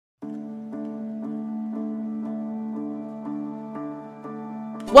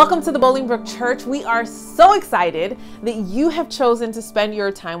Welcome to the Bolingbrook Church. We are so excited that you have chosen to spend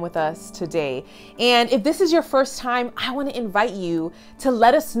your time with us today. And if this is your first time, I want to invite you to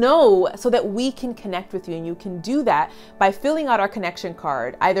let us know so that we can connect with you. And you can do that by filling out our connection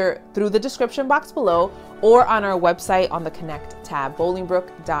card, either through the description box below or on our website on the Connect tab,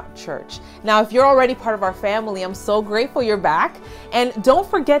 bolingbrook.church. Now, if you're already part of our family, I'm so grateful you're back. And don't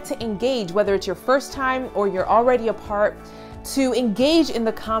forget to engage, whether it's your first time or you're already a part, to engage in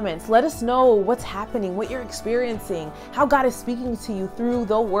the comments. Let us know what's happening, what you're experiencing, how God is speaking to you through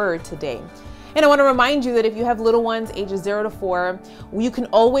the word today. And I want to remind you that if you have little ones ages 0 to 4, you can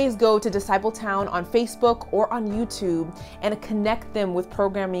always go to Discipletown on Facebook or on YouTube and connect them with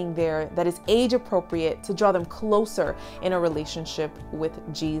programming there that is age appropriate to draw them closer in a relationship with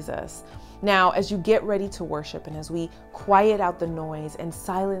Jesus. Now, as you get ready to worship and as we quiet out the noise and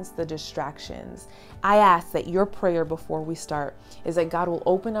silence the distractions, I ask that your prayer before we start is that God will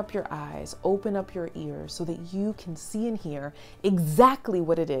open up your eyes, open up your ears so that you can see and hear exactly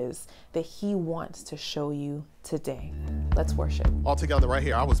what it is that He wants to show you today. Let's worship. All together right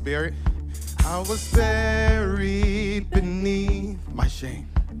here. I was buried beneath my shame.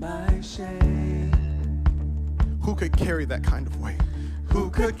 Who could carry that kind of weight? Who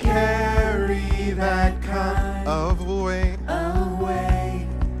could carry that kind of weight?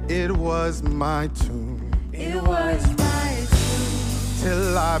 It was my tomb. It was my tomb.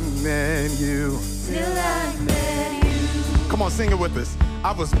 Till I met you. Till I met you. Come on, sing it with us.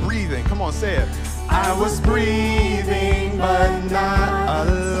 I was breathing. Come on, say it. I was breathing, but not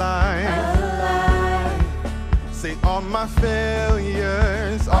alive. Say all my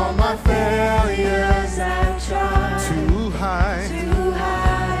failures. All my failures I've tried too high. too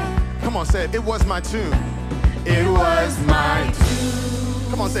high. Come on, say it. It was my tomb. It was my tomb.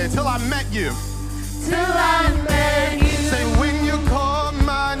 Come on, say it. Till I met you. Till I met you. Say when you call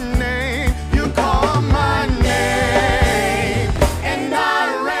my name, you call my name. And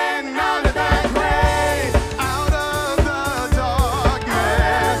I ran out of that grave, Out of the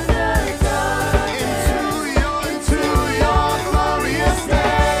darkness, into your glorious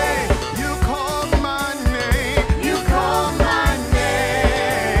day. You call my name. you called my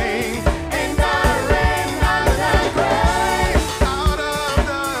name. And I ran out of that grave, Out of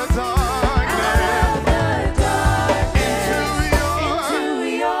the darkness,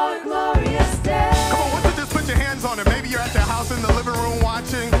 into your glorious day. Come on, won't you just put your hands on it? Maybe you're at the house in the living room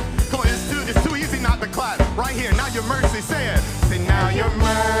watching. Come on, it's too easy not to clap. Right here, now your mercy, say it. Say now your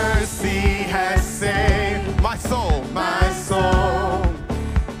mercy has saved my soul, my soul.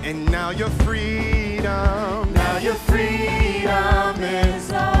 And now your freedom, Now your freedom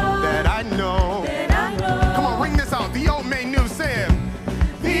is all that I know. that I know. Come on, ring this out. The old made new, say it.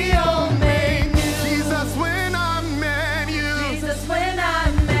 The old made new. Jesus, when I met you. Jesus, when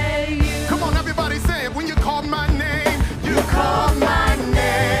I met you. Come on, everybody say it. When you called my name, you Called my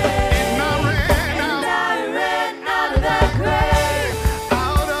name. And I ran And out. I ran out of that grave,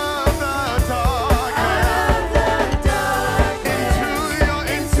 Out of the darkness,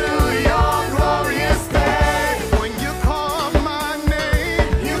 into your glorious day. When you call my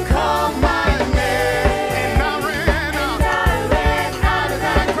name, you called my name. and I ran out. And I ran out of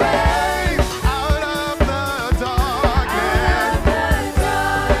that grave, Out of the darkness,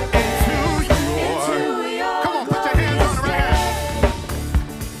 into your. Come on, put your hands on it right here.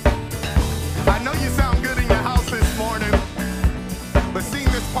 I know you sound good in your house this morning, but sing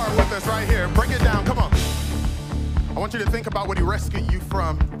this part with us right here. Break it down. Come on. I want you to think about what He rescued you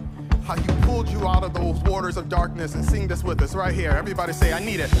from, how He pulled you out of those waters of darkness, and sing this with us right here. Everybody say, I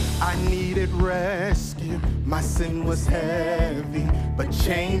need it. I needed rescue. My sin was heavy, but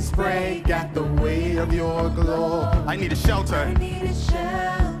chains break at the weight of your glory. I needed shelter. I needed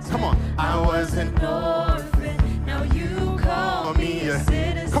shelter. Come on. I was an orphan. Now you call me a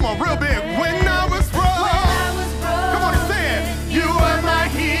citizen. Come on, real big. When I was broke. Come on and say it. You are my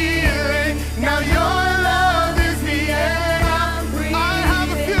healing. Now your love is the end. I'm breathing. I have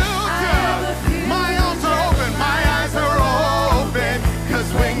a future. My arms are open. My eyes are open.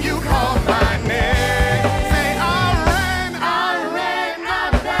 'Cause when you call my name, say I ran. I ran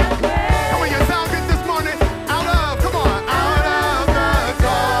out of that grave. Come on, you sound good this morning. Out of, come on, out of the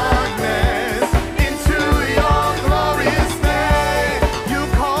darkness, into your glorious day. You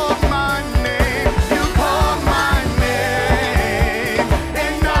called my name.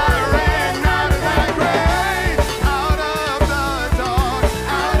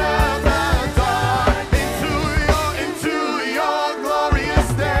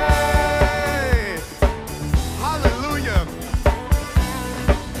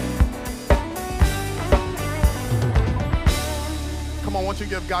 want you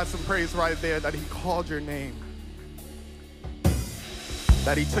to give God some praise right there that he called your name,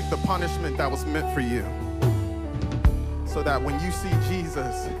 that he took the punishment that was meant for you, so that when you see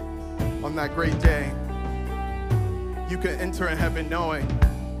Jesus on that great day, you can enter in heaven knowing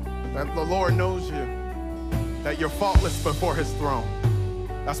that the Lord knows you, that you're faultless before his throne.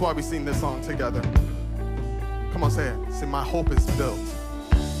 That's why we sing this song together. Come on, say it. Say, my hope is built.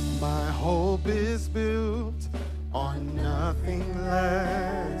 My hope is built on nothing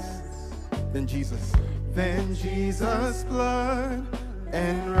less than Jesus. Than Jesus' blood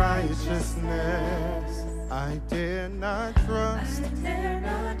and righteousness. I dare not trust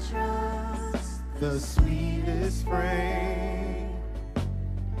the sweetest frame,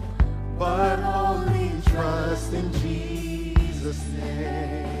 but only trust in Jesus'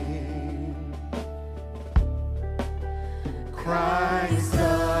 name. Christ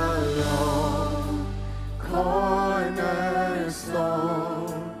alone, cornerstone,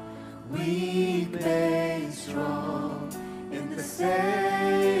 weak made strong in the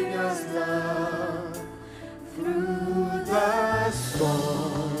Savior's love. Through the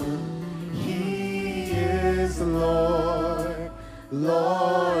storm, he is Lord,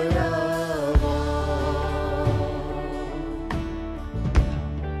 Lord of all.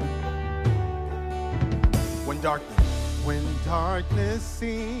 When darkness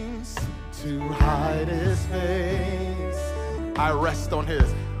seems to hide his face, I rest on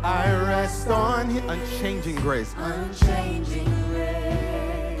his unchanging grace. Unchanging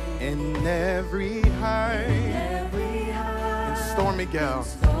grace. In every height, in stormy gale.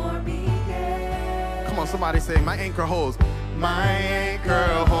 Come on, somebody say, my anchor holds. My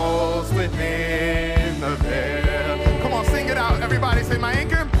anchor holds within the veil. Come on, sing it out. Everybody say, my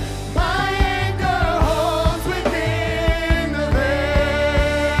anchor. My anchor holds within the veil.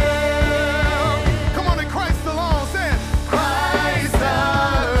 Come on, in Christ alone, say it. Christ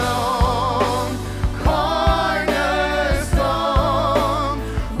alone, cornerstone,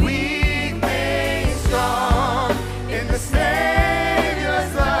 weak made strong in the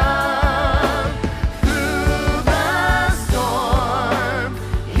Savior's love. Through the storm,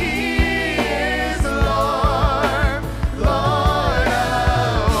 he is Lord, Lord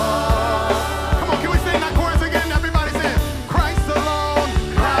of all. Come on, can we sing that chorus again? Everybody say it. Christ alone,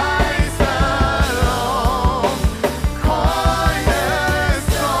 cornerstone,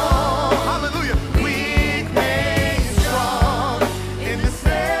 hallelujah, weak made strong in the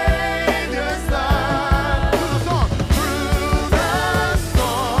Savior's love. Through the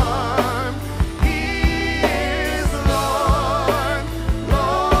storm, he is Lord,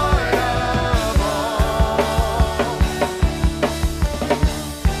 Lord of all.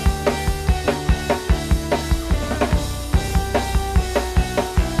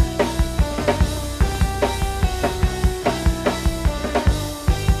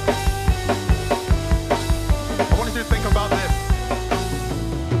 I wanted you to think about this.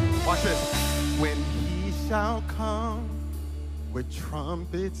 Watch this. When he shall come with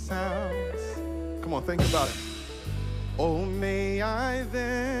trumpet sounds. Come on, think about it. Oh, may I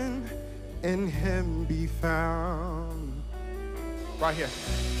then in him be found. Right here.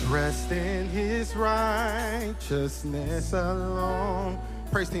 Dressed in his righteousness alone.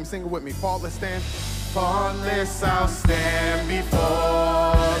 Praise team, sing it with me. Faultless stand. Faultless I'll stand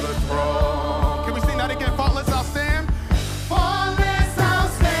before the throne. Can we sing that again? Faultless I'll stand. Faultless I'll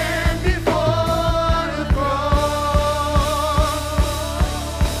stand before the throne.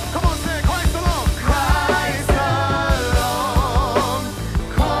 Come on, say it. Christ alone. Christ alone,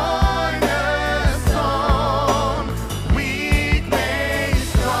 cornerstone, weak made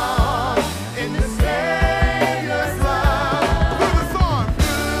strong in the Savior's love.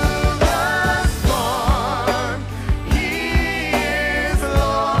 Through the storm, he is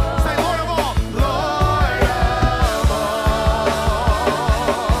Lord. Say, Lord of all, Lord of all.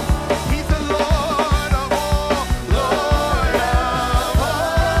 He's the Lord of all, Lord of all.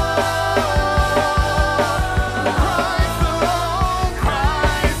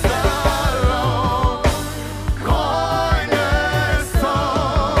 Christ alone,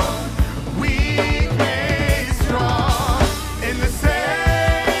 cornerstone, weak made strong in the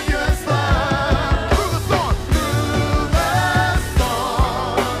Savior's love. Through the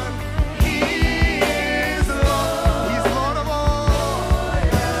storm, he is Lord. He's Lord of all.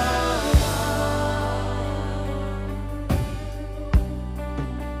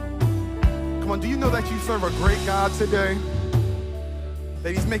 Come on, do you know that you serve a great God today?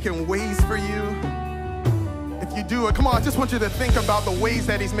 That he's making ways for you? If you do it, come on, I just want you to think about the ways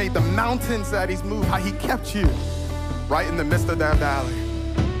that he's made, the mountains that he's moved, how he kept you right in the midst of that valley.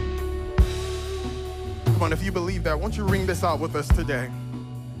 Come on, if you believe that, won't you ring this out with us today?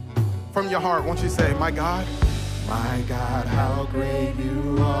 From your heart, won't you say, my God, how great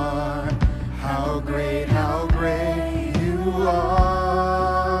you are. How great you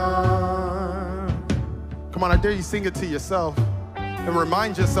are. Come on, I dare you sing it to yourself and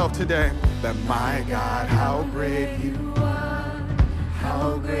remind yourself today that my God, how great you are.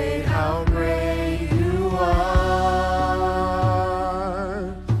 How great you are.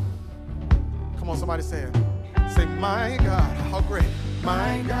 Come on, somebody say it. Say, my God, how great.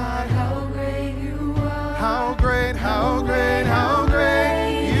 My God, how great you are. How great you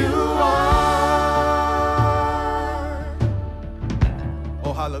are.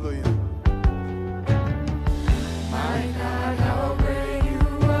 Oh, hallelujah. My God, how great you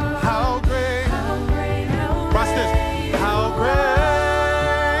are. How great. Watch this. How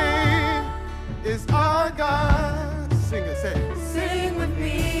great is our God. Sing it, say it. Sing with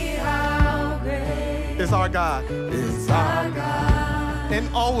me, how great is our God. Is our God. And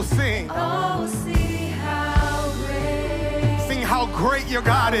all will sing. Oh, see how great. Sing how great your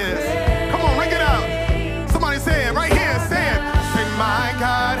God is. Come on, ring it out. Somebody say it right here. Say it. Say, my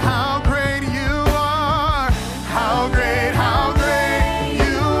God, how great you are. How great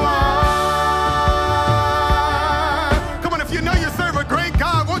you are. Come on, if you know you serve a great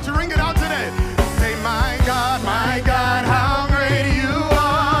God, won't you ring it out today? Say, my God, how great you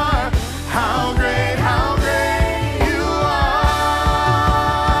are. How great you are.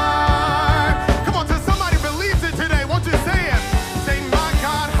 Come on, till somebody believes it today, won't you say it? Say, my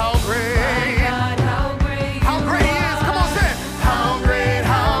God, how great. How great he is. Come on, say it.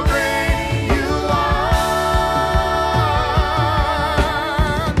 How great you are.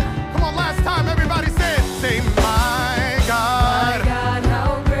 Come on, last time, everybody say it. Say, my God.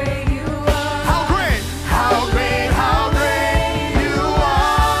 how great you are. How great you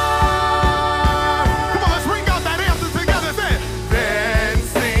are. Come on, let's ring out that answer together. Say it. Then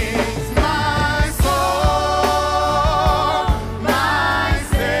sings my soul, my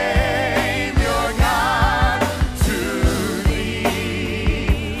Savior God, to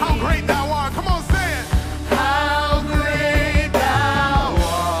thee. How great thou art. Come on, say it. How great thou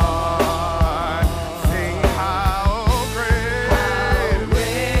art. Sing how great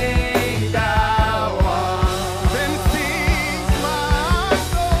thou art. Then sings my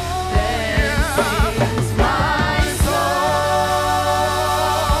soul. Sings my soul,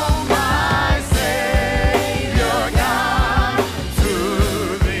 my Savior God, to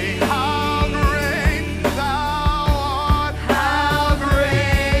thee. How great thou art. How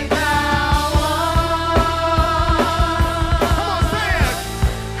great thou art. Come on, say it.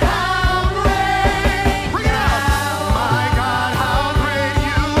 How great. Bring it out. My God, how great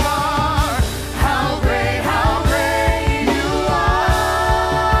you are. How great you are.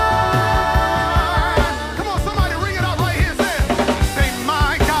 Come on, somebody ring it out right here. Say it. Say,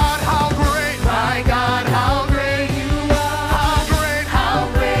 my God, how great. My God, how great you are. How great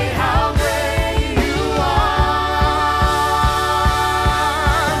you are.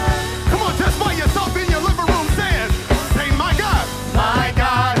 Come on, just by yourself in your living room, say it. Say, my God,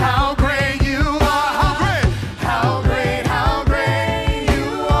 how great you are. How great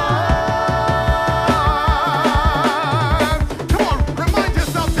you are. Come on, remind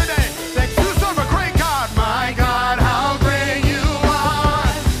yourself today that you serve a great God. My God, how great you are.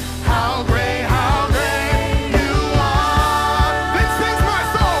 How great you are. Then sings my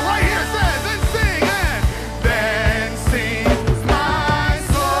soul. Right here it says, then sing and then sings my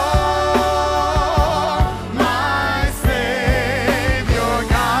soul, my Savior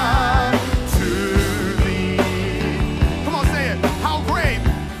God, to thee. Come on, say it. How great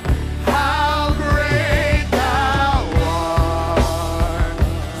thou art.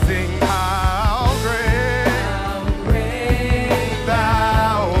 Sing how great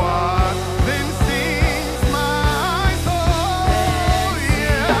thou art. Then sings my soul,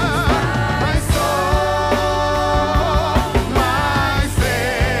 my soul, my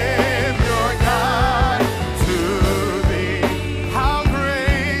Savior God, to thee. How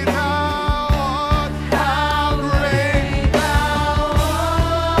great thou art. How great thou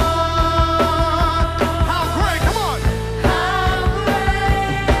art. How great, come on.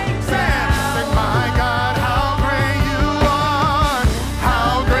 Say it. Say, my God, how great you are.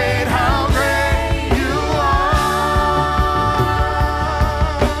 How great you are.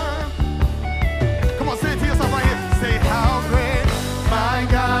 Come on, say it to yourself right here. Say, how great, my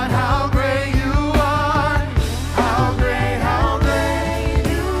God, how great you are. How great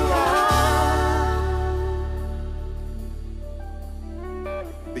you are.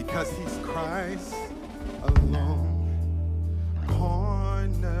 Because he's Christ alone,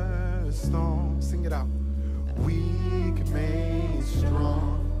 cornerstone. Sing it out. Weak made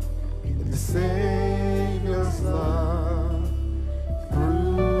strong. the Savior's love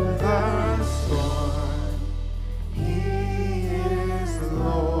through the storm. He is the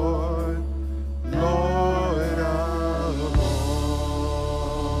Lord, Lord of all.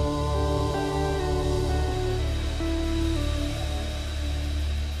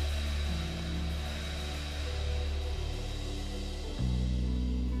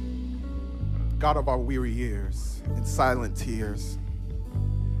 God of our weary years and silent tears,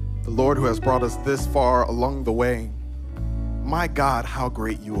 the Lord who has brought us this far along the way, my God, how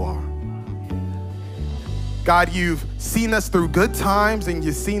great you are. God, you've seen us through good times and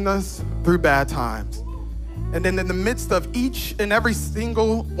you've seen us through bad times. And then in the midst of each and every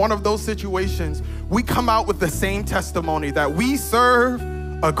single one of those situations, we come out with the same testimony that we serve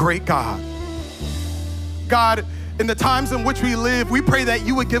a great God. God, in the times in which we live, we pray that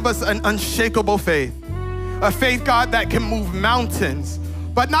you would give us an unshakable faith. A faith, God, that can move mountains.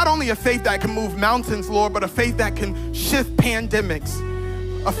 But not only a faith that can move mountains, Lord, but a faith that can shift pandemics.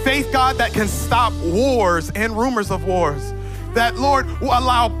 A faith, God, that can stop wars and rumors of wars. That, Lord, will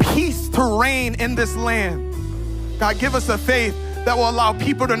allow peace to reign in this land. God, give us a faith that will allow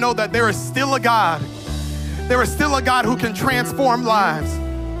people to know that there is still a God. There is still a God who can transform lives,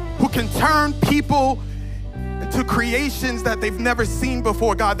 who can turn people into creations that they've never seen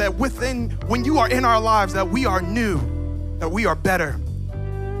before. God, that when you are in our lives, that we are new, that we are better.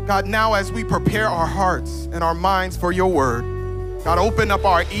 God, now as we prepare our hearts and our minds for your word, God, open up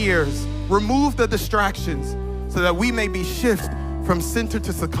our ears, remove the distractions so that we may be shifted from center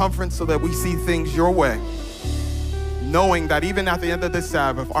to circumference so that we see things your way, knowing that even at the end of this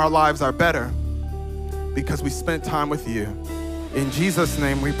Sabbath, our lives are better because we spent time with you. In Jesus'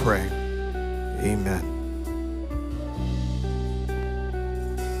 name we pray, amen.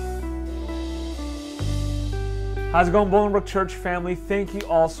 How's it going, Bolingbrook Church family? Thank you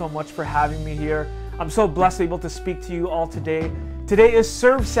all so much for having me here. I'm so blessed to be able to speak to you all today. Today is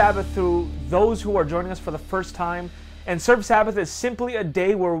Serve Sabbath to those who are joining us for the first time. And Serve Sabbath is simply a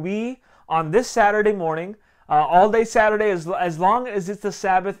day where we, on this Saturday morning, all day Saturday, as long as it's the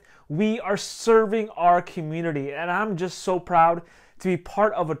Sabbath, we are serving our community. And I'm just so proud to be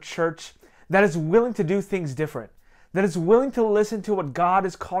part of a church that is willing to do things different, that is willing to listen to what God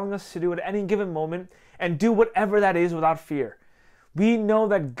is calling us to do at any given moment and do whatever that is without fear. We know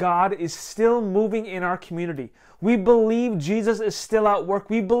that God is still moving in our community. We believe Jesus is still at work.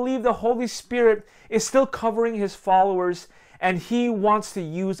 We believe the Holy Spirit is still covering his followers, and he wants to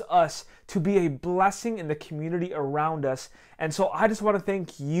use us to be a blessing in the community around us. And so I just want to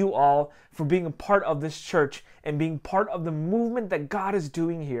thank you all for being a part of this church and being part of the movement that God is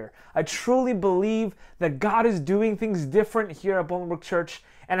doing here. I truly believe that God is doing things different here at Bolingbrook Church,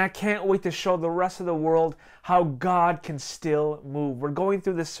 and I can't wait to show the rest of the world how God can still move. We're going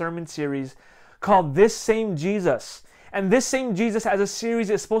through this sermon series called This Same Jesus. And This Same Jesus as a series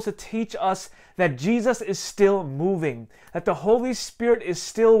is supposed to teach us that Jesus is still moving, that the Holy Spirit is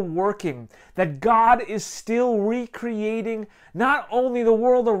still working, that God is still recreating not only the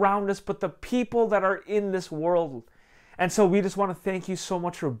world around us, but the people that are in this world. And so we just want to thank you so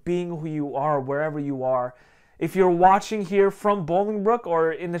much for being who you are, wherever you are. If you're watching here from Bolingbrook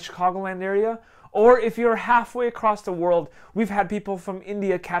or in the Chicagoland area, or if you're halfway across the world, we've had people from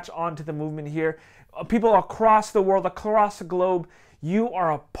India catch on to the movement here. People across the world, across the globe, you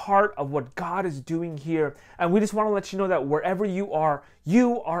are a part of what God is doing here. And we just want to let you know that wherever you are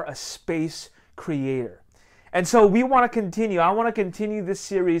a space creator. And so we want to continue. I want to continue this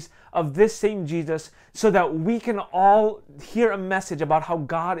series of This Same Jesus so that we can all hear a message about how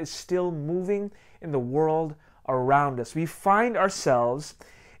God is still moving in the world around us. We find ourselves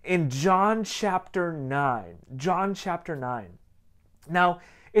in John chapter 9. John chapter 9. Now,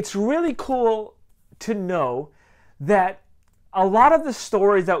 it's really cool to know that a lot of the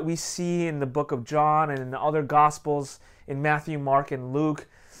stories that we see in the book of John and in the other Gospels, in Matthew, Mark, and Luke,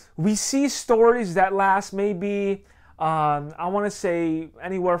 we see stories that last maybe, I want to say,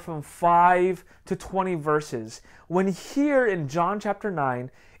 anywhere from 5 to 20 verses. When here in John chapter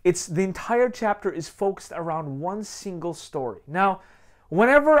 9, the entire chapter is focused around one single story. Now,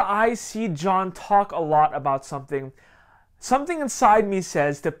 whenever I see John talk a lot about something inside me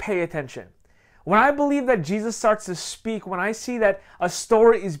says to pay attention. When I believe that Jesus starts to speak, when I see that a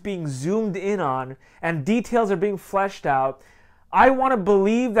story is being zoomed in on and details are being fleshed out, I want to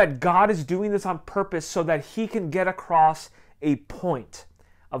believe that God is doing this on purpose so that he can get across a point,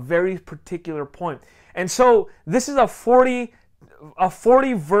 a very particular point. And so this is a 41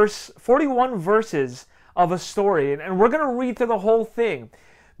 verses of a story, and we're going to read through the whole thing.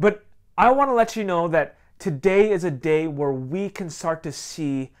 But I want to let you know that today is a day where we can start to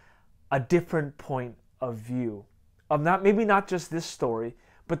see a different point of view of maybe not just this story,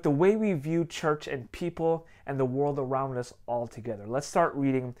 but the way we view church and people and the world around us altogether. Let's start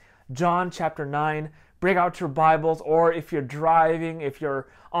reading John chapter 9. Break out your Bibles, or if you're driving, if you're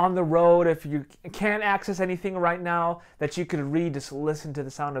on the road, if you can't access anything right now that you could read, just listen to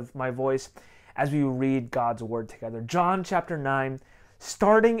the sound of my voice as we read God's word together. John chapter 9,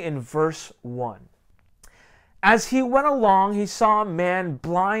 starting in verse 1. As he went along, he saw a man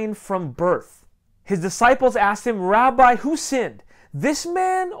blind from birth. His disciples asked him, "Rabbi, who sinned, this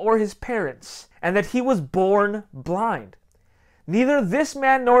man or his parents, and that he was born blind?" "Neither this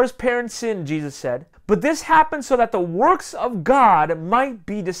man nor his parents sinned," Jesus said, "but this happened so that the works of God might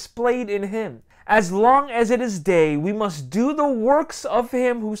be displayed in him. As long as it is day, we must do the works of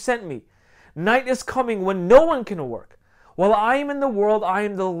him who sent me. Night is coming when no one can work. While I am in the world, I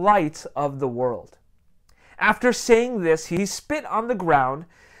am the light of the world." After saying this, he spit on the ground,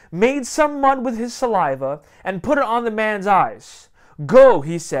 made some mud with his saliva, and put it on the man's eyes. "Go,"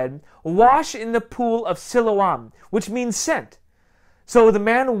 he said, "wash in the pool of Siloam," which means sent. So the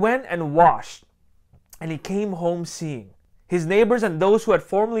man went and washed, and he came home seeing. His neighbors and those who had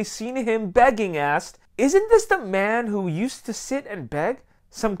formerly seen him begging asked, "Isn't this the man who used to sit and beg?"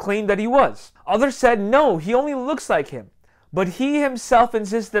 Some claimed that he was. Others said, "No, he only looks like him." But he himself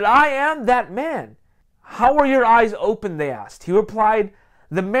insisted, "I am that man." "How were your eyes opened?" they asked. He replied,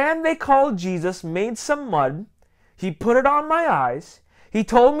 "The man they called Jesus made some mud. He put it on my eyes. He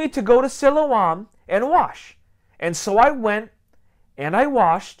told me to go to Siloam and wash. And so I went and I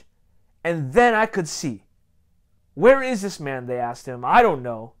washed, and then I could see." "Where is this man?" they asked him. "I don't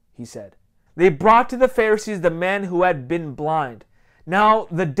know," he said. They brought to the Pharisees the man who had been blind. Now,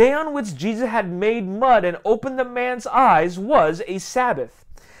 the day on which Jesus had made mud and opened the man's eyes was a Sabbath.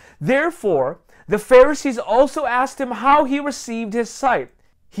 Therefore, the Pharisees also asked him how he received his sight.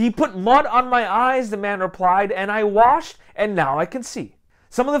 "He put mud on my eyes," the man replied, "and I washed, and now I can see."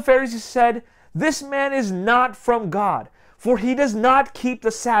 Some of the Pharisees said, "This man is not from God, for he does not keep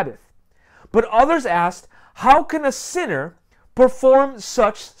the Sabbath." But others asked, "How can a sinner perform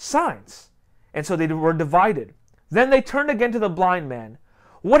such signs?" And so they were divided. Then they turned again to the blind man.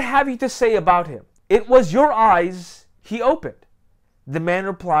 "What have you to say about him? It was your eyes he opened." The man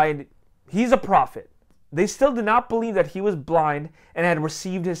replied, "He's a prophet." They still did not believe that he was blind and had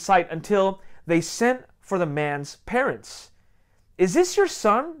received his sight until they sent for the man's parents. "Is this your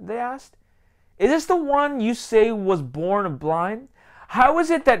son?" they asked. "Is this the one you say was born blind? How is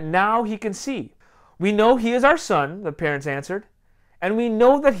it that now he can see?" "We know he is our son," the parents answered, "and we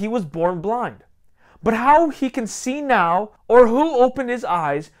know that he was born blind. But how he can see now, or who opened his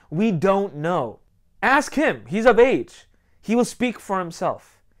eyes, we don't know. Ask him, he's of age. He will speak for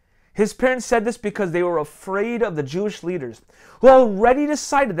himself." His parents said this because they were afraid of the Jewish leaders, who already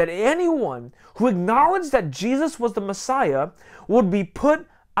decided that anyone who acknowledged that Jesus was the Messiah would be put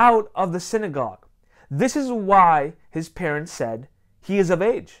out of the synagogue. This is why his parents said, "He is of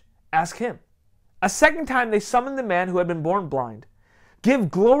age. Ask him." A second time they summoned the man who had been born blind.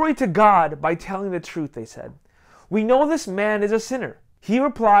 "Give glory to God by telling the truth," they said. "We know this man is a sinner." He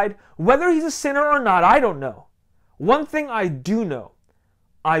replied, "Whether he's a sinner or not, I don't know. One thing I do know.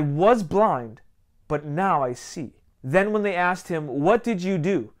 I was blind, but now I see." Then when they asked him, "What did you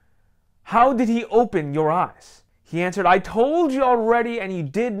do? How did he open your eyes?" He answered, "I told you already and you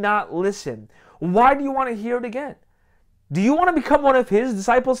did not listen. Why do you want to hear it again? Do you want to become one of his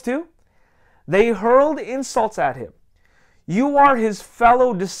disciples too?" They hurled insults at him. "You are his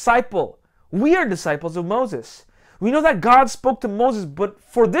fellow disciple. We are disciples of Moses. We know that God spoke to Moses, but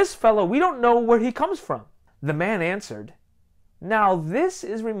for this fellow, we don't know where he comes from." The man answered, "Now this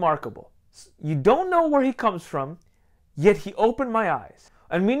is remarkable. You don't know where he comes from, yet he opened my eyes.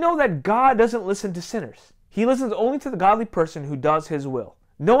 And we know that God doesn't listen to sinners. He listens only to the godly person who does his will.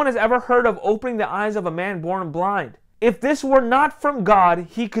 No one has ever heard of opening the eyes of a man born blind. If this were not from God,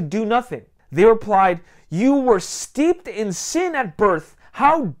 he could do nothing." They replied, "You were steeped in sin at birth.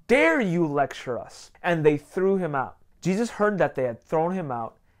 How dare you lecture us?" And they threw him out. Jesus heard that they had thrown him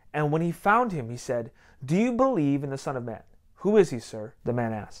out, and when he found him, he said, "Do you believe in the Son of Man?" "Who is he, sir?" the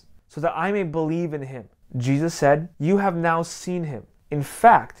man asked. "So that I may believe in him." Jesus said, "You have now seen him. In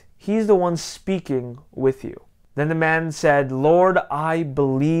fact, he's the one speaking with you." Then the man said, "Lord, I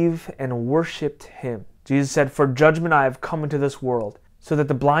believe," and worshipped him. Jesus said, "For judgment I have come into this world, so that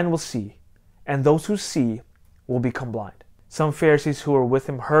the blind will see, and those who see will become blind." Some Pharisees who were with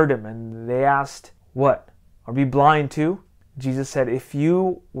him heard him, and they asked, "What? Are we blind too?" Jesus said, "If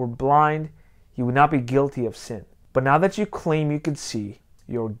you were blind, you would not be guilty of sin. But now that you claim you can see,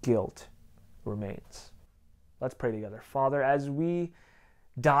 your guilt remains." Let's pray together. Father, as we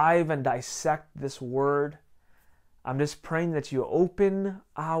dive and dissect this word, I'm just praying that you open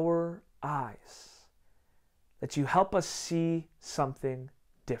our eyes, that you help us see something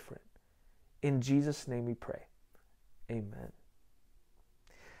different. In Jesus' name we pray. Amen.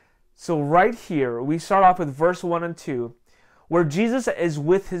 So right here, we start off with verse 1 and 2, where Jesus is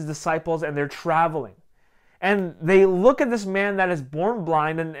with his disciples and they're traveling. And they look at this man that is born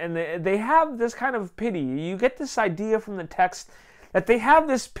blind, and they have this kind of pity. You get this idea from the text that they have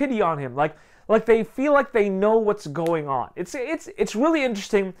this pity on him, like they feel like they know what's going on. It's really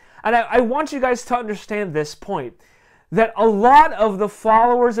interesting, and I want you guys to understand this point, that a lot of the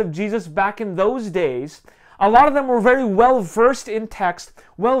followers of Jesus back in those days, a lot of them were very well versed in text,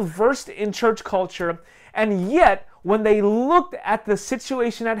 well versed in church culture, and yet when they looked at the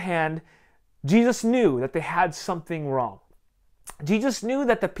situation at hand, Jesus knew that they had something wrong. Jesus knew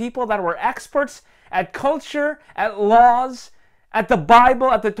that the people that were experts at culture, at laws, at the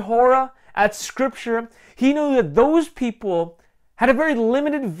Bible, at the Torah, at Scripture, he knew that those people had a very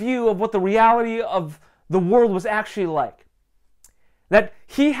limited view of what the reality of the world was actually like. That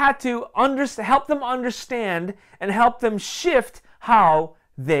he had to help them understand and help them shift how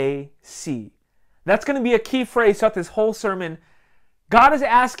they see. That's going to be a key phrase throughout this whole sermon. God is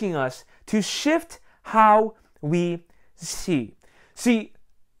asking us to shift how we see. See,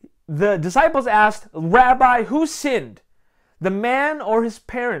 the disciples asked, Rabbi, who sinned, the man or his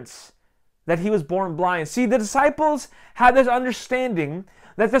parents, that he was born blind? See, the disciples had this understanding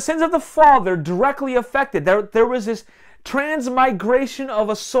that the sins of the father directly affected. There was this transmigration of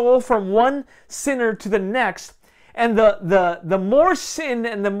a soul from one sinner to the next, and the more sin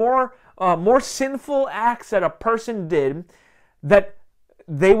and the more sinful acts that a person did, that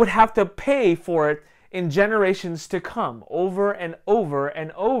they would have to pay for it in generations to come, over and over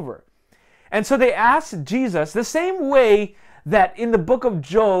and over. And so they asked Jesus, the same way that in the book of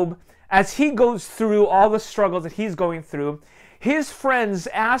Job, as he goes through all the struggles that he's going through, his friends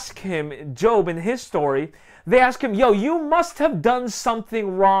ask him, Job in his story, they ask him, yo, you must have done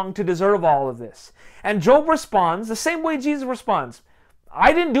something wrong to deserve all of this. And Job responds the same way Jesus responds,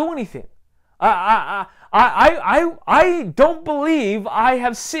 I didn't do anything. I don't believe I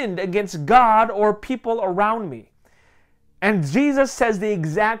have sinned against God or people around me. And Jesus says the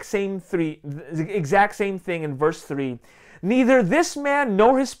exact same thing in verse 3. Neither this man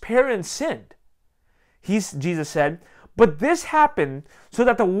nor his parents sinned. Jesus said, but this happened so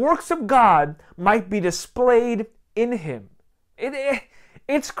that the works of God might be displayed in him.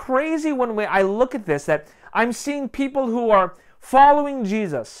 It's crazy when I look at this, that I'm seeing people who are following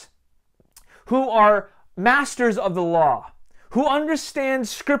Jesus, who are masters of the law, who understand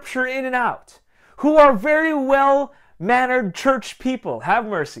Scripture in and out, who are very well-mannered church people, have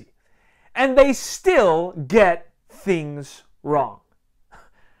mercy, and they still get things wrong.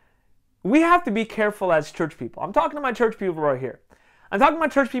 We have to be careful as church people. I'm talking to my church people right here. I'm talking to my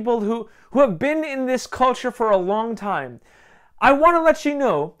church people who have been in this culture for a long time. I want to let you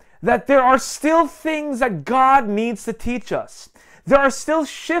know that there are still things that God needs to teach us. There are still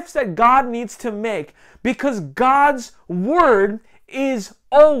shifts that God needs to make, because God's word is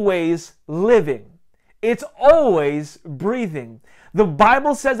always living. It's always breathing. The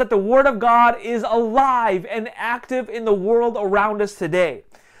Bible says that the word of God is alive and active in the world around us today.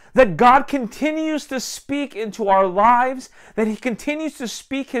 That God continues to speak into our lives, that he continues to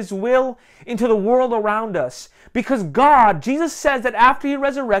speak his will into the world around us. Because God, Jesus says that after he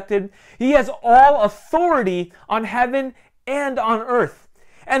resurrected, he has all authority on heaven and on earth.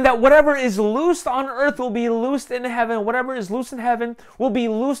 And that whatever is loosed on earth will be loosed in heaven. Whatever is loosed in heaven will be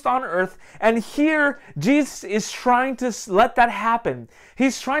loosed on earth. And here, Jesus is trying to let that happen.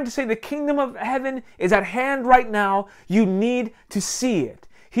 He's trying to say the kingdom of heaven is at hand right now. You need to see it.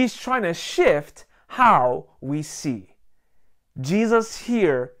 He's trying to shift how we see. Jesus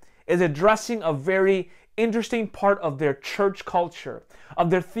here is addressing a very interesting part of their church culture, of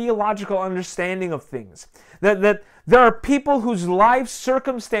their theological understanding of things. That there are people whose life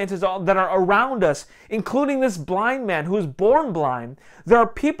circumstances that are around us, including this blind man who is born blind. There are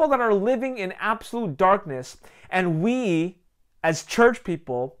people that are living in absolute darkness, and we, as church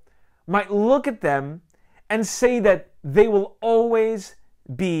people, might look at them and say that they will always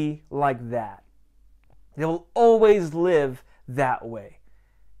be like that. They will always live that way.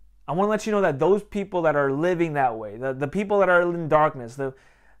 I want to let you know that those people that are living that way, the people that are in darkness,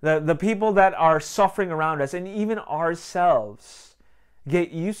 the people that are suffering around us, and even ourselves,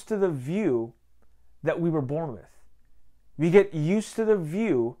 get used to the view that we were born with. We get used to the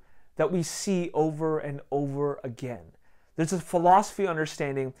view that we see over and over again. There's a philosophy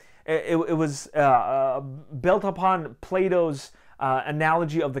understanding. It was built upon Plato's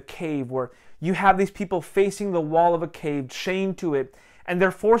analogy of the cave, where you have these people facing the wall of a cave, chained to it, and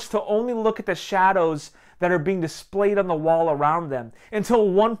they're forced to only look at the shadows that are being displayed on the wall around them until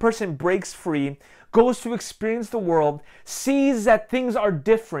one person breaks free, goes to experience the world, sees that things are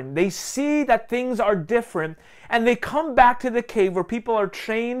different. They see that things are different, and they come back to the cave where people are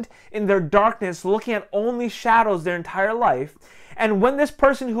chained in their darkness, looking at only shadows their entire life. And when this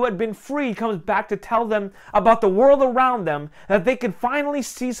person who had been free comes back to tell them about the world around them, that they can finally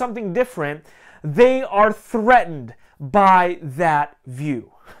see something different, they are threatened by that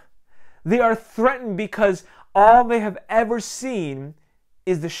view. They are threatened because all they have ever seen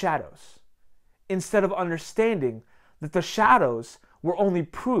is the shadows, instead of understanding that the shadows were only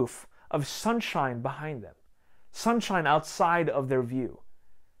proof of sunshine behind them, sunshine outside of their view.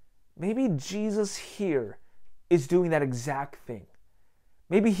 Maybe Jesus here is doing that exact thing.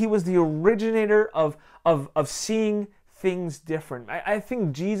 Maybe he was the originator of seeing things different. I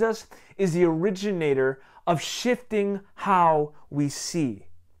think Jesus is the originator of shifting how we see.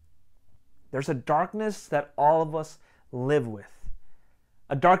 There's a darkness that all of us live with,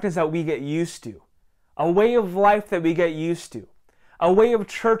 a darkness that we get used to, a way of life that we get used to, a way of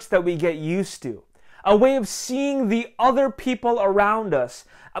church that we get used to, a way of seeing the other people around us,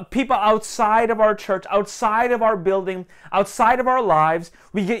 people outside of our church, outside of our building, outside of our lives.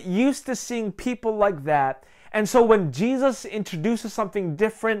 We get used to seeing people like that. And so when Jesus introduces something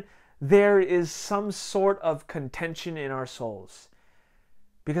different, there is some sort of contention in our souls,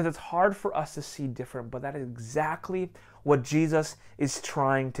 because it's hard for us to see different, but that is exactly what Jesus is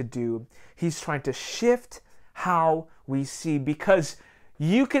trying to do. He's trying to shift how we see, because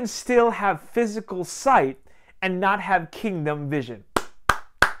you can still have physical sight and not have kingdom vision.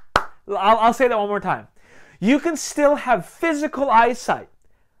 I'll say that one more time. You can still have physical eyesight,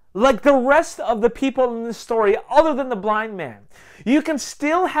 like the rest of the people in this story, other than the blind man. You can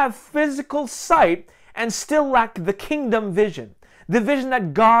still have physical sight and still lack the kingdom vision. The vision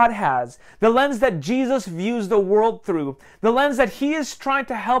that God has, the lens that Jesus views the world through, the lens that he is trying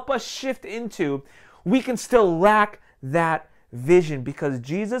to help us shift into. We can still lack that vision because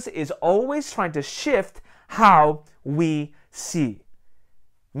Jesus is always trying to shift how we see.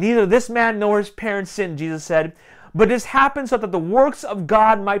 Neither this man nor his parents sinned, Jesus said, but this happened so that the works of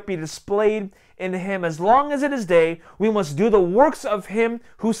God might be displayed in him. As long as it is day, we must do the works of him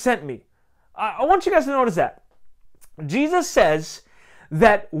who sent me. I want you guys to notice that. Jesus says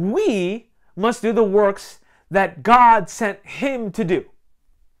that we must do the works that God sent him to do.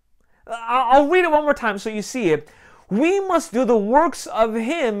 I'll read it one more time so you see it. We must do the works of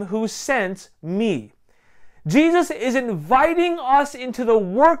him who sent me. Jesus is inviting us into the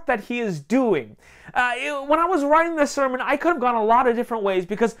work that he is doing. When I was writing this sermon, I could have gone a lot of different ways,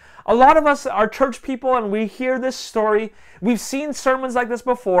 because a lot of us are church people and we hear this story. We've seen sermons like this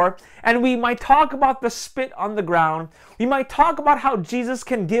before, and we might talk about the spit on the ground. We might talk about how Jesus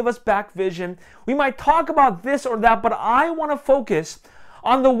can give us back vision. We might talk about this or that, but I want to focus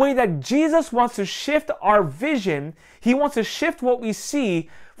on the way that Jesus wants to shift our vision. He wants to shift what we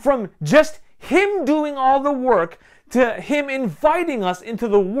see from just him doing all the work to him inviting us into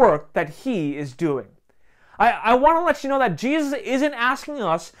the work that he is doing. I want to let you know that Jesus isn't asking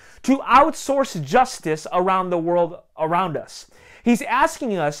us to outsource justice around the world around us. He's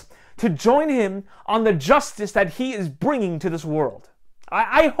asking us to join him on the justice that he is bringing to this world.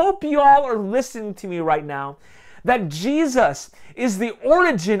 I hope you all are listening to me right now, that Jesus is the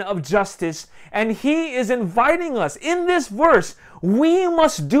origin of justice, and he is inviting us in this verse. We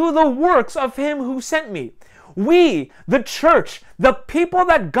must do the works of him who sent me. We, the church, the people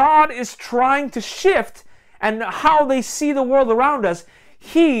that God is trying to shift and how they see the world around us,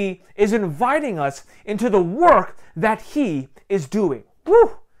 he is inviting us into the work that he is doing.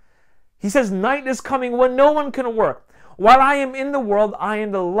 Woo! He says, night is coming when no one can work. While I am in the world, I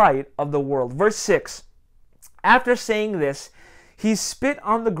am the light of the world. Verse 6. After saying this, he spit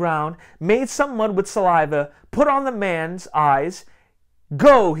on the ground, made some mud with saliva, put on the man's eyes.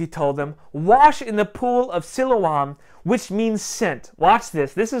 Go, he told them, wash in the pool of Siloam, which means sent. Watch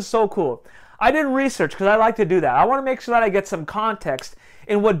this. This is so cool. I did research because I like to do that. I want to make sure that I get some context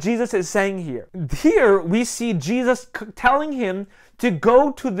in what Jesus is saying here. Here we see Jesus telling him to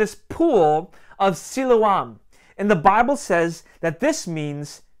go to this pool of Siloam. And the Bible says that this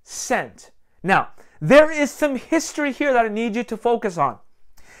means sent. Now, there is some history here that I need you to focus on.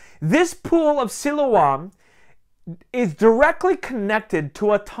 This pool of Siloam is directly connected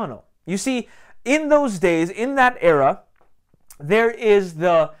to a tunnel. You see, in those days, in that era, there is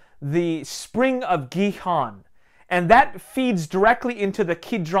the spring of Gihon, and that feeds directly into the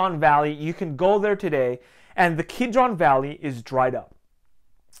Kidron Valley. You can go there today, and the Kidron Valley is dried up.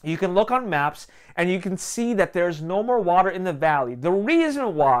 You can look on maps and you can see that there's no more water in the valley. The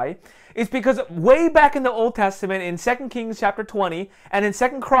reason why is because way back in the Old Testament, in 2 Kings chapter 20 and in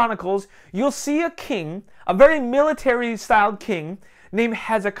 2 Chronicles, you'll see a king, a very military-styled king named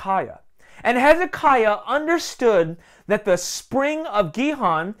Hezekiah. And Hezekiah understood that the spring of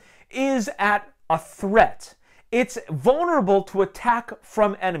Gihon is at a threat. It's vulnerable to attack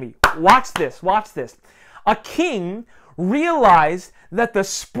from enemy. Watch this, watch this. A king realized that the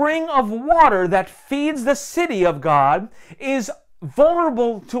spring of water that feeds the city of God is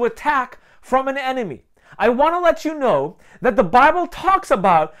vulnerable to attack from an enemy. I want to let you know that the Bible talks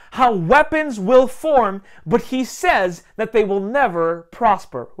about how weapons will form, but he says that they will never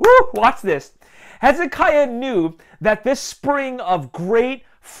prosper. Woo, watch this. Hezekiah knew that this spring of great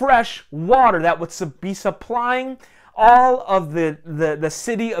fresh water that would be supplying all of the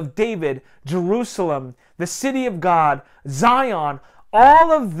city of David, Jerusalem, the city of God, Zion,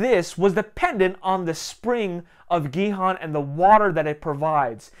 all of this was dependent on the spring of Gihon and the water that it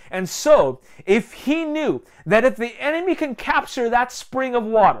provides. And so, if he knew that if the enemy can capture that spring of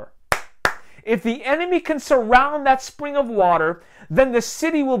water, if the enemy can surround that spring of water, then the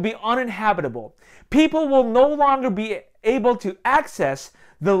city will be uninhabitable. People will no longer be able to access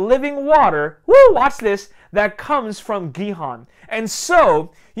the living water, woo, watch this, that comes from Gihon. And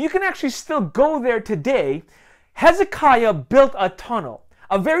so, you can actually still go there today. Hezekiah built a tunnel,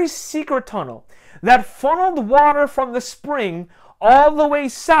 a very secret tunnel, that funneled water from the spring all the way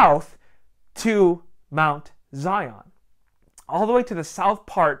south to Mount Zion, all the way to the south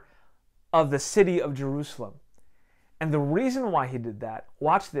part of the city of Jerusalem. And the reason why he did that,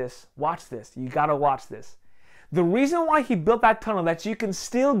 watch this, you gotta watch this. The reason why he built that tunnel that you can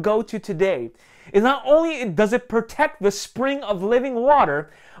still go to today is not only does it protect the spring of living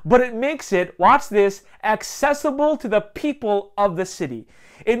water, but it makes it, watch this, accessible to the people of the city.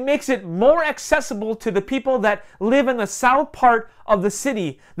 It makes it more accessible to the people that live in the south part of the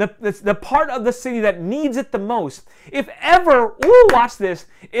city, the part of the city that needs it the most. If ever, ooh, watch this,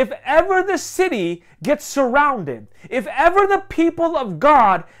 if ever the city gets surrounded, if ever the people of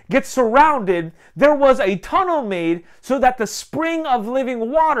God get surrounded, there was a tunnel made so that the spring of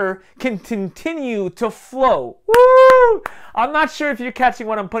living water can continue to flow. Woo! I'm not sure if you're catching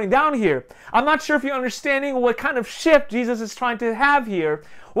what I'm putting down here. I'm not sure if you're understanding what kind of shift Jesus is trying to have here.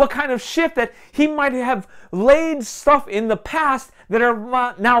 What kind of shift that he might have laid stuff in the past that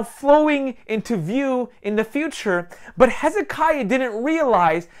are now flowing into view in the future. But Hezekiah didn't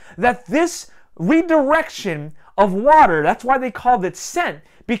realize that this redirection of water, that's why they called it sent,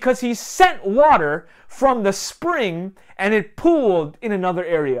 because he sent water from the spring and it pooled in another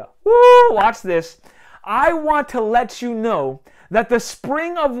area. Woo, watch this. I want to let you know that the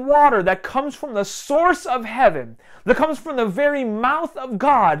spring of water that comes from the source of heaven, that comes from the very mouth of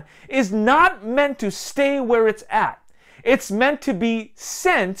God, is not meant to stay where it's at. It's meant to be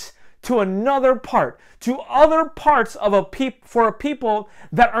sent to another part, to other parts of for a people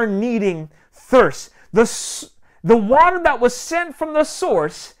that are needing thirst. The water that was sent from the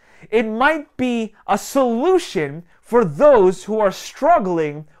source, it might be a solution for those who are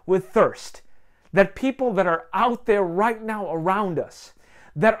struggling with thirst. That people that are out there right now around us,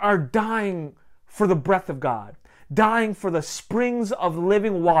 that are dying for the breath of God, dying for the springs of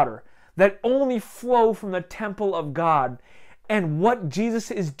living water that only flow from the temple of God. And what Jesus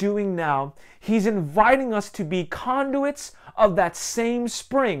is doing now, he's inviting us to be conduits of that same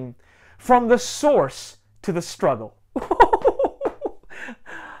spring from the source to the struggle.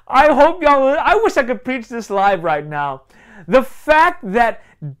 I hope y'all, I wish I could preach this live right now. The fact that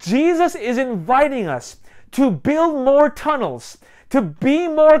Jesus is inviting us to build more tunnels, to be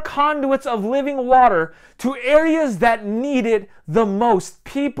more conduits of living water to areas that need it the most.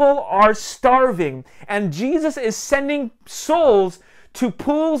 People are starving, and Jesus is sending souls to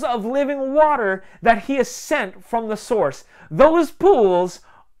pools of living water that he has sent from the source. Those pools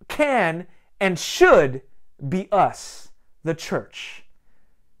can and should be us, the church.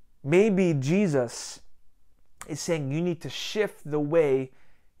 Maybe Jesus is saying you need to shift the way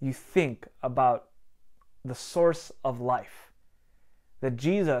you think about the source of life. That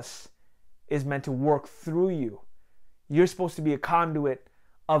Jesus is meant to work through you. You're supposed to be a conduit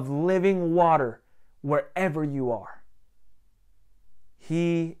of living water wherever you are.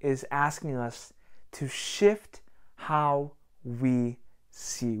 He is asking us to shift how we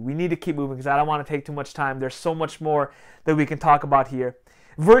see. We need to keep moving because I don't want to take too much time. There's so much more that we can talk about here.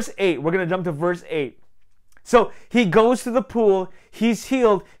 Verse 8, we're going to jump to verse 8. So he goes to the pool, he's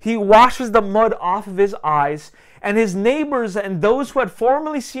healed, he washes the mud off of his eyes, and his neighbors and those who had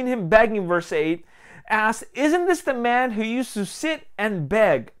formerly seen him begging, verse 8, asked, "Isn't this the man who used to sit and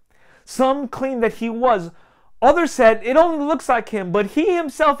beg?" Some claimed that he was. Others said, "It only looks like him," but he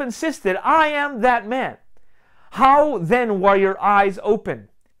himself insisted, "I am that man." "How then were your eyes open?"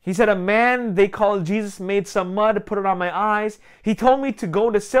 He said, "A man they called Jesus made some mud, put it on my eyes. He told me to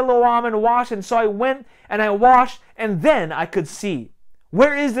go to Siloam and wash, and so I went and I washed, and then I could see."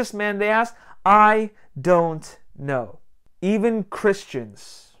 "Where is this man?" they asked. "I don't know." Even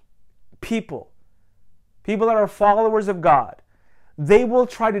Christians, people that are followers of God, they will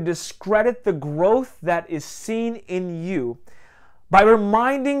try to discredit the growth that is seen in you by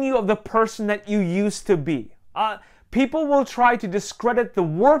reminding you of the person that you used to be. People will try to discredit the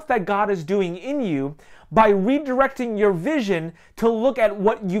work that God is doing in you by redirecting your vision to look at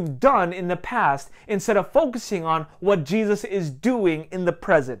what you've done in the past instead of focusing on what Jesus is doing in the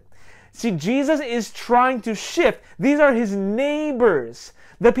present. See, Jesus is trying to shift. These are his neighbors,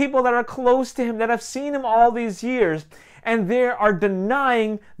 the people that are close to him, that have seen him all these years, and they are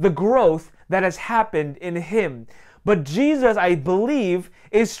denying the growth that has happened in him. But Jesus, I believe,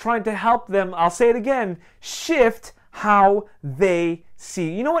 is trying to help them, I'll say it again, shift how they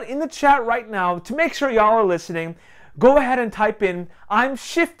see. You know what? In the chat right now, to make sure y'all are listening, go ahead and type in, "I'm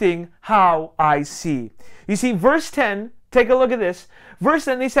shifting how I see." You see, verse 10, take a look at this. Verse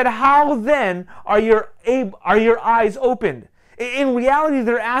 10, they said, "How then are your eyes opened?" In reality,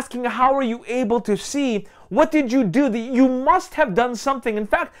 they're asking, how are you able to see? What did you do? You must have done something. In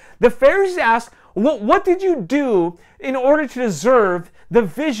fact, the Pharisees asked, what did you do in order to deserve the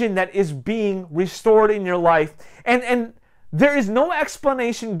vision that is being restored in your life? And there is no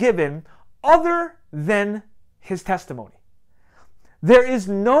explanation given other than his testimony. There is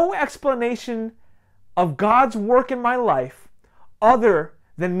no explanation of God's work in my life other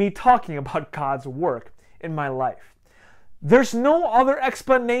than me talking about God's work in my life. There's no other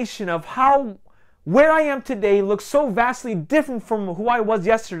explanation of how where I am today looks so vastly different from who I was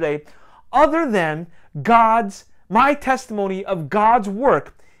yesterday other than my testimony of God's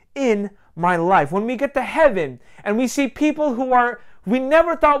work in my life. When we get to heaven and we see people we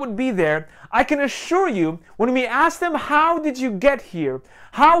never thought would be there, I can assure you, when we ask them, "How did you get here?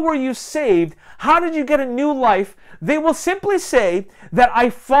 How were you saved? How did you get a new life?" they will simply say that I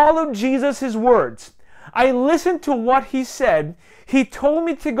followed Jesus' words. I listened to what he said. He told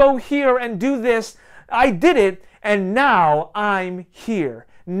me to go here and do this. I did it, and now I'm here.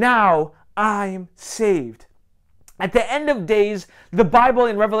 Now I'm saved. At the end of days, the Bible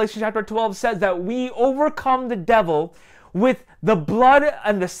in Revelation chapter 12 says that we overcome the devil with the blood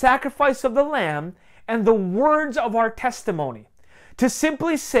and the sacrifice of the Lamb and the words of our testimony. To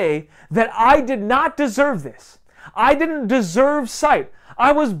simply say that I did not deserve this. I didn't deserve sight.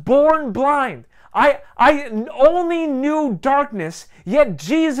 I was born blind. I only knew darkness, yet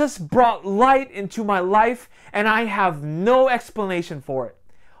Jesus brought light into my life, and I have no explanation for it.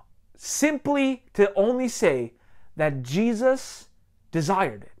 Simply to only say that Jesus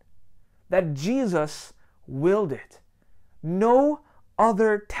desired it, that Jesus willed it. No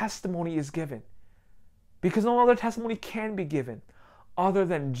other testimony is given, because no other testimony can be given other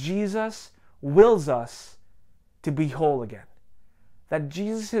than Jesus wills us to be whole again. That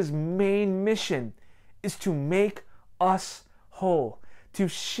Jesus' main mission is to make us whole, to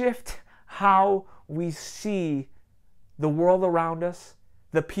shift how we see the world around us,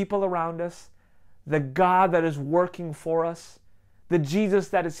 the people around us, the God that is working for us, the Jesus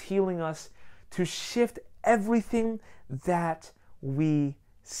that is healing us, to shift everything that we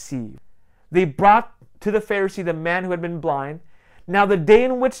see. They brought to the Pharisee the man who had been blind. Now the day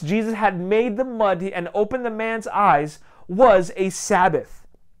in which Jesus had made the mud and opened the man's eyes was a Sabbath.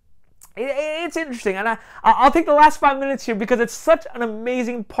 It's interesting, and I'll take the last 5 minutes here because it's such an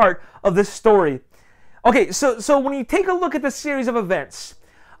amazing part of this story. Okay, so when you take a look at the series of events,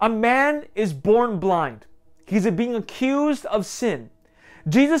 a man is born blind. He's being accused of sin.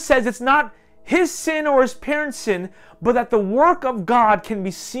 Jesus says it's not his sin or his parents' sin, but that the work of God can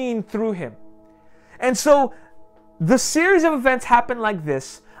be seen through him. And so the series of events happen like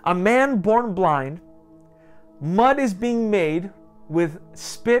this. A man born blind, mud is being made with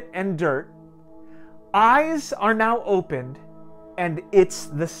spit and dirt, eyes are now opened, and it's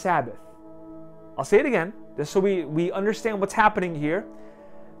the Sabbath. I'll say it again, just so we understand what's happening here.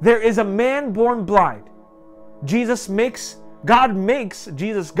 There is a man born blind. God makes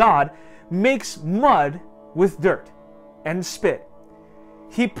mud with dirt and spit.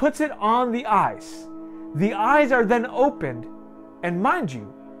 He puts it on the eyes. The eyes are then opened, and mind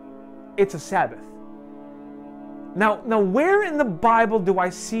you, it's a Sabbath. Now where in the Bible do I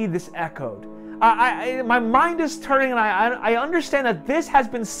see this echoed? My mind is turning, and I understand that this has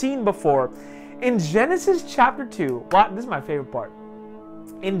been seen before In Genesis chapter 2, well, this is my favorite part.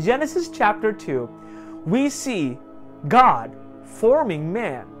 In Genesis chapter 2, we see God forming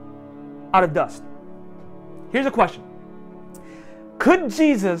man out of dust. Here's a question. Could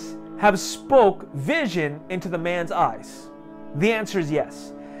Jesus have spoke vision into the man's eyes? The answer is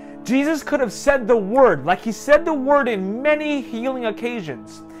yes. Jesus could have said the word, like he said the word in many healing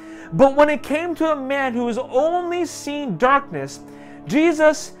occasions. But when it came to a man who has only seen darkness,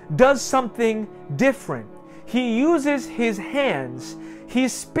 Jesus does something different. He uses his hands. He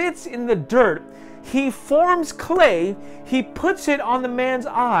spits in the dirt. He forms clay. He puts it on the man's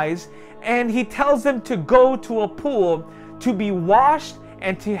eyes, and he tells them to go to a pool to be washed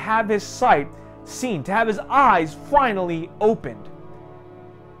and to have his sight seen, to have his eyes finally opened.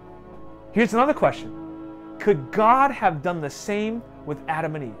 Here's another question. Could God have done the same with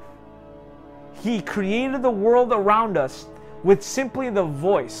Adam and Eve? He created the world around us with simply the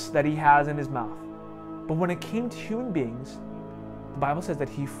voice that he has in his mouth. But when it came to human beings, the Bible says that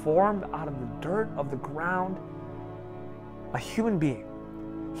he formed out of the dirt of the ground a human being.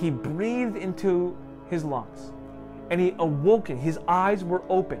 He breathed into his lungs, and he awoken. His eyes were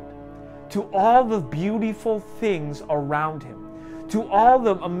opened to all the beautiful things around him, to all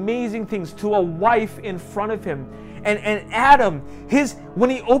the amazing things, to a wife in front of him. And Adam, when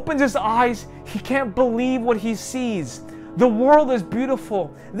he opens his eyes, he can't believe what he sees. The world is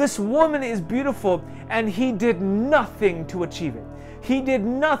beautiful. This woman is beautiful, and he did nothing to achieve it. He did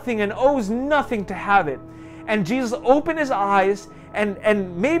nothing and owes nothing to have it. And Jesus opened his eyes,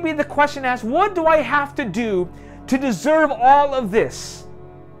 and maybe the question asked, what do I have to do to deserve all of this?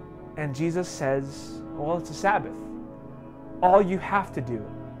 And Jesus says, well, it's a Sabbath. All you have to do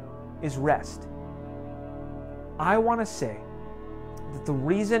is rest. I want to say that the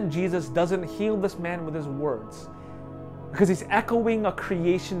reason Jesus doesn't heal this man with his words, because he's echoing a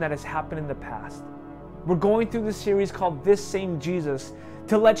creation that has happened in the past. We're going through this series called This Same Jesus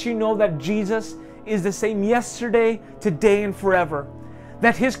to let you know that Jesus is the same yesterday, today, and forever.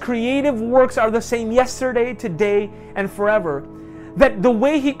 That his creative works are the same yesterday, today, and forever. That the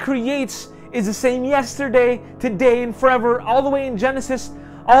way he creates is the same yesterday, today, and forever, all the way in Genesis,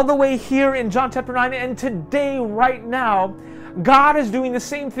 all the way here in John chapter 9, and today, right now, God is doing the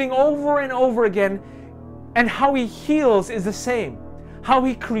same thing over and over again, and how he heals is the same. How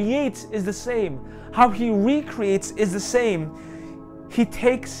he creates is the same. How he recreates is the same. He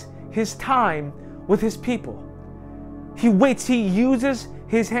takes his time with his people. He waits, he uses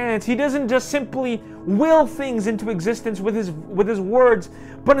his hands. He doesn't just simply will things into existence with his words,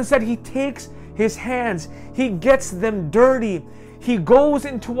 but instead he takes his hands. He gets them dirty. He goes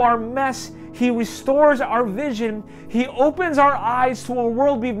into our mess. He restores our vision. He opens our eyes to a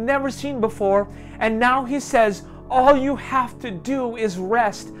world we've never seen before. And now he says, all you have to do is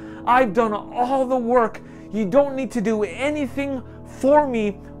rest. I've done all the work. You don't need to do anything for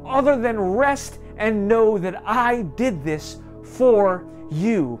me other than rest and know that I did this for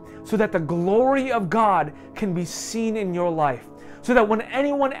you, so that the glory of God can be seen in your life. So that when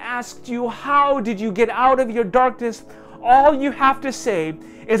anyone asks you, how did you get out of your darkness? All you have to say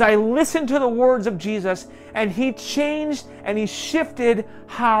is, I listened to the words of Jesus, and he changed and he shifted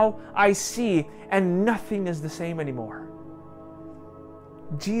how I see, and nothing is the same anymore.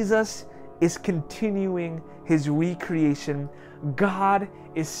 Jesus is continuing his recreation. God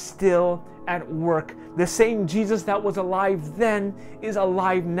is still at work. The same Jesus that was alive then is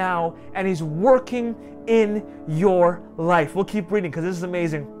alive now, and he's working in your life. We'll keep reading because this is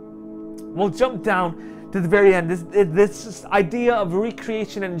amazing. We'll jump down to the very end. This idea of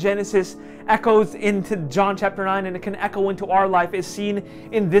recreation in Genesis echoes into John chapter 9, and it can echo into our life, is seen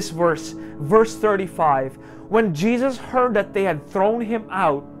in this verse, verse 35. When Jesus heard that they had thrown him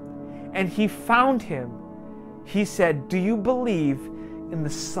out and he found him, he said, do you believe in the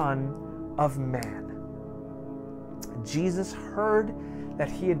Son of Man? Jesus heard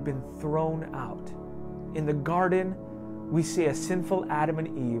that he had been thrown out. In the garden, we see a sinful Adam and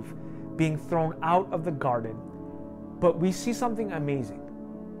Eve being thrown out of the garden. But we see something amazing.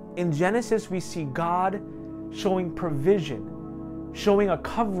 In Genesis, we see God showing provision, showing a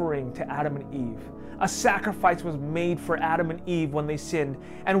covering to Adam and Eve. A sacrifice was made for Adam and Eve when they sinned,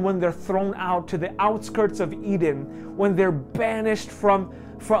 and when they're thrown out to the outskirts of Eden, when they're banished from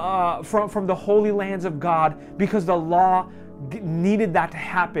the holy lands of God because the law needed that to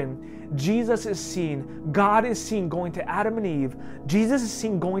happen. Jesus is seen, God is seen going to Adam and Eve. Jesus is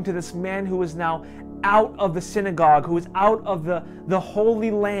seen going to this man who is now out of the synagogue, who is out of the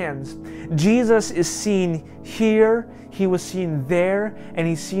holy lands. Jesus is seen here, he was seen there, and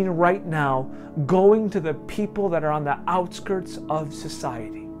he's seen right now going to the people that are on the outskirts of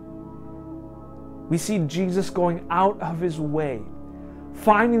society. We see Jesus going out of his way,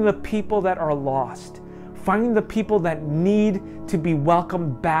 finding the people that are lost, finding the people that need to be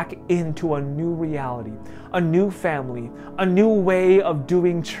welcomed back into a new reality, a new family, a new way of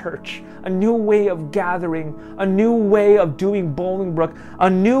doing church, a new way of gathering, a new way of doing Bolingbrook, a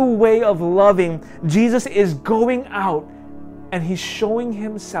new way of loving. Jesus is going out and he's showing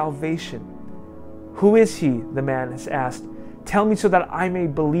him salvation. Who is he? The man has asked. Tell me so that I may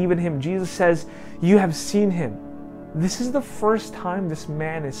believe in him. Jesus says, you have seen him. This is the first time this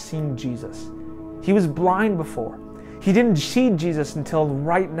man has seen Jesus. He was blind before. He didn't see Jesus until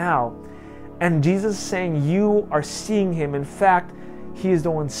right now. And Jesus is saying, you are seeing him. In fact, he is the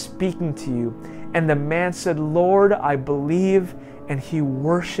one speaking to you. And the man said, Lord, I believe. And he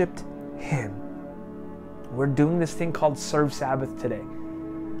worshiped him. We're doing this thing called Serve Sabbath today.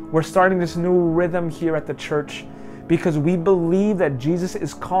 We're starting this new rhythm here at the church because we believe that Jesus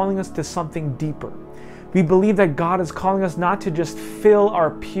is calling us to something deeper. We believe that God is calling us not to just fill our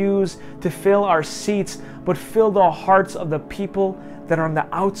pews, to fill our seats, but fill the hearts of the people that are on the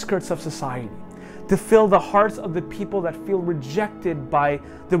outskirts of society, to fill the hearts of the people that feel rejected by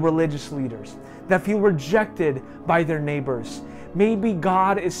the religious leaders, that feel rejected by their neighbors. Maybe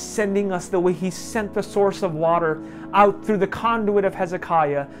God is sending us the way he sent the source of water out through the conduit of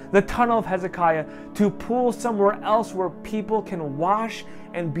Hezekiah, the tunnel of Hezekiah, to pool somewhere else where people can wash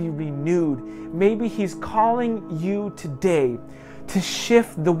and be renewed. Maybe he's calling you today to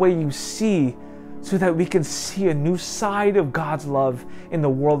shift the way you see so that we can see a new side of God's love in the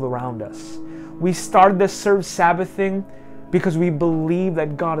world around us. We started this Serve Sabbath thing because we believe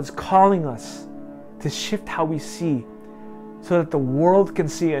that God is calling us to shift how we see so that the world can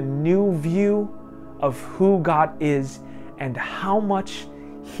see a new view of who God is and how much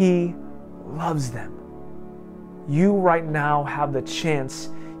he loves them. You right now have the chance,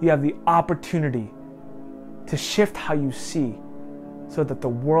 you have the opportunity to shift how you see so that the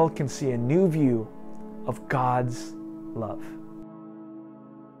world can see a new view of God's love.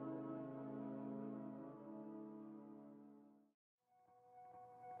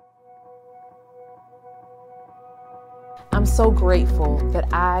 I'm so grateful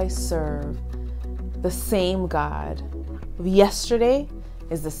that I serve the same God of yesterday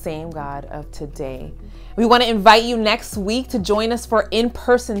is the same God of today. We want to invite you next week to join us for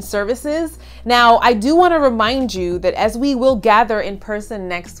in-person services. Now, I do want to remind you that as we will gather in person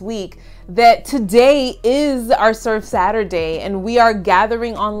next week, that today is our Serve Saturday and we are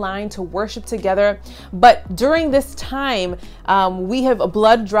gathering online to worship together. But during this time, we have a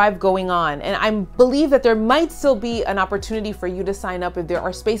blood drive going on. And I believe that there might still be an opportunity for you to sign up if there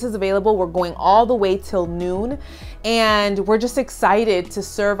are spaces available. We're going all the way till noon. And we're just excited to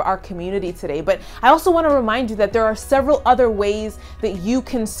serve our community today. But I also want to remind you that there are several other ways that you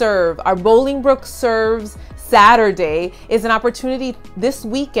can serve. Our Bolingbrook Serves Saturday is an opportunity this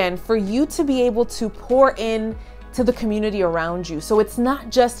weekend for you to be able to pour in to the community around you. So it's not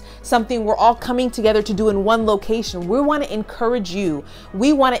just something we're all coming together to do in one location. We want to encourage you.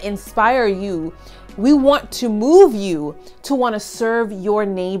 We want to inspire you. We want to move you to want to serve your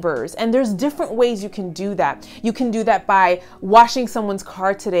neighbors. And there's different ways you can do that. You can do that by washing someone's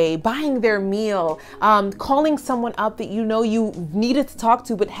car today, buying their meal, calling someone up that you know you needed to talk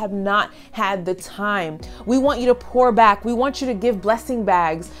to but have not had the time. We want you to pour back. We want you to give blessing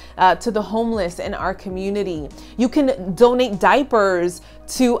bags to the homeless in our community. You can donate diapers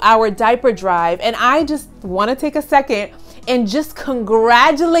to our diaper drive. And I just want to take a second and just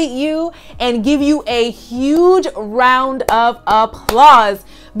congratulate you and give you a huge round of applause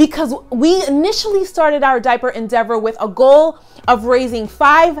because we initially started our diaper endeavor with a goal of raising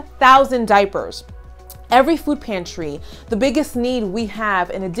 5,000 diapers. Every food pantry, the biggest need we have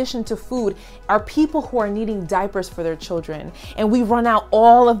in addition to food are people who are needing diapers for their children. And we run out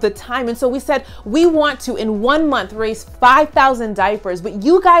all of the time. And so we said, we want to in 1 month raise 5,000 diapers, but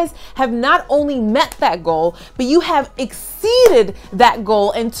you guys have not only met that goal, but you have exceeded that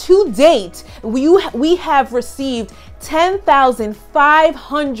goal. And to date, we have received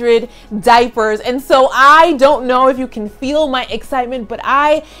 10,500 diapers. And so I don't know if you can feel my excitement, but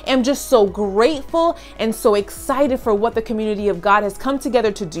I am just so grateful and so excited for what the community of God has come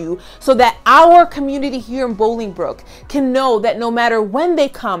together to do so that our community here in Bolingbrook can know that no matter when they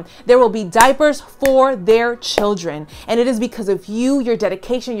come, there will be diapers for their children. And it is because of you, your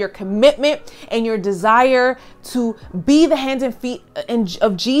dedication, your commitment, and your desire to be the hands and feet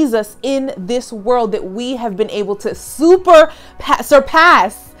of Jesus in this world that we have been able to surpass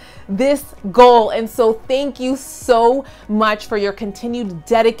this goal. And so thank you so much for your continued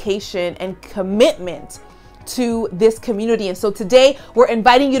dedication and commitment to this community. And so today we're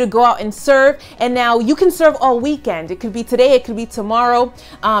inviting you to go out and serve. And now you can serve all weekend. It could be today, it could be tomorrow.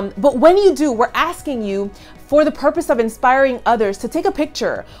 But when you do, we're asking you, for the purpose of inspiring others, to take a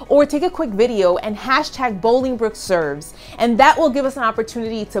picture or take a quick video and hashtag Bolingbrook Serves. And that will give us an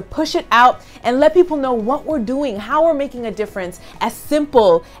opportunity to push it out and let people know what we're doing, how we're making a difference, as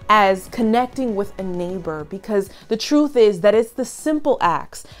simple as connecting with a neighbor. Because the truth is that it's the simple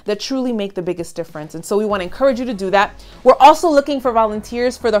acts that truly make the biggest difference. And so we want to encourage you to do that. We're also looking for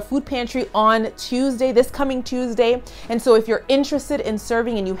volunteers for the food pantry on Tuesday, this coming Tuesday. And so if you're interested in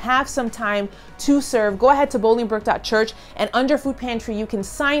serving and you have some time to serve, go ahead to bolingbrook.church, and under food pantry you can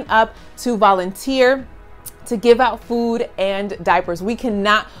sign up to volunteer to give out food and diapers. We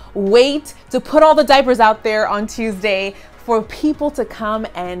cannot wait to put all the diapers out there on Tuesday for people to come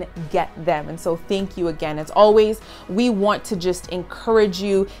and get them. And so thank you again. As always, we want to just encourage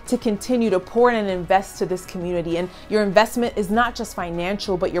you to continue to pour in and invest to this community. And your investment is not just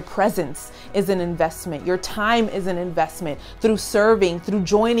financial, but your presence is an investment. Your time is an investment through serving, through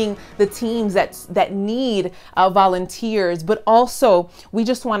joining the teams that need volunteers. But also, we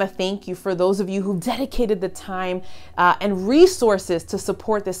just want to thank you for those of you who've dedicated the time and resources to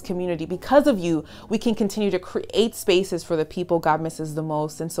support this community. Because of you, we can continue to create spaces for the people God misses the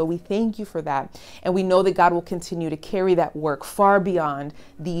most. And so we thank you for that. And we know that God will continue to carry that work far beyond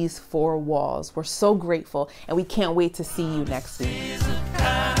these four walls. We're so grateful, and we can't wait to see you next week.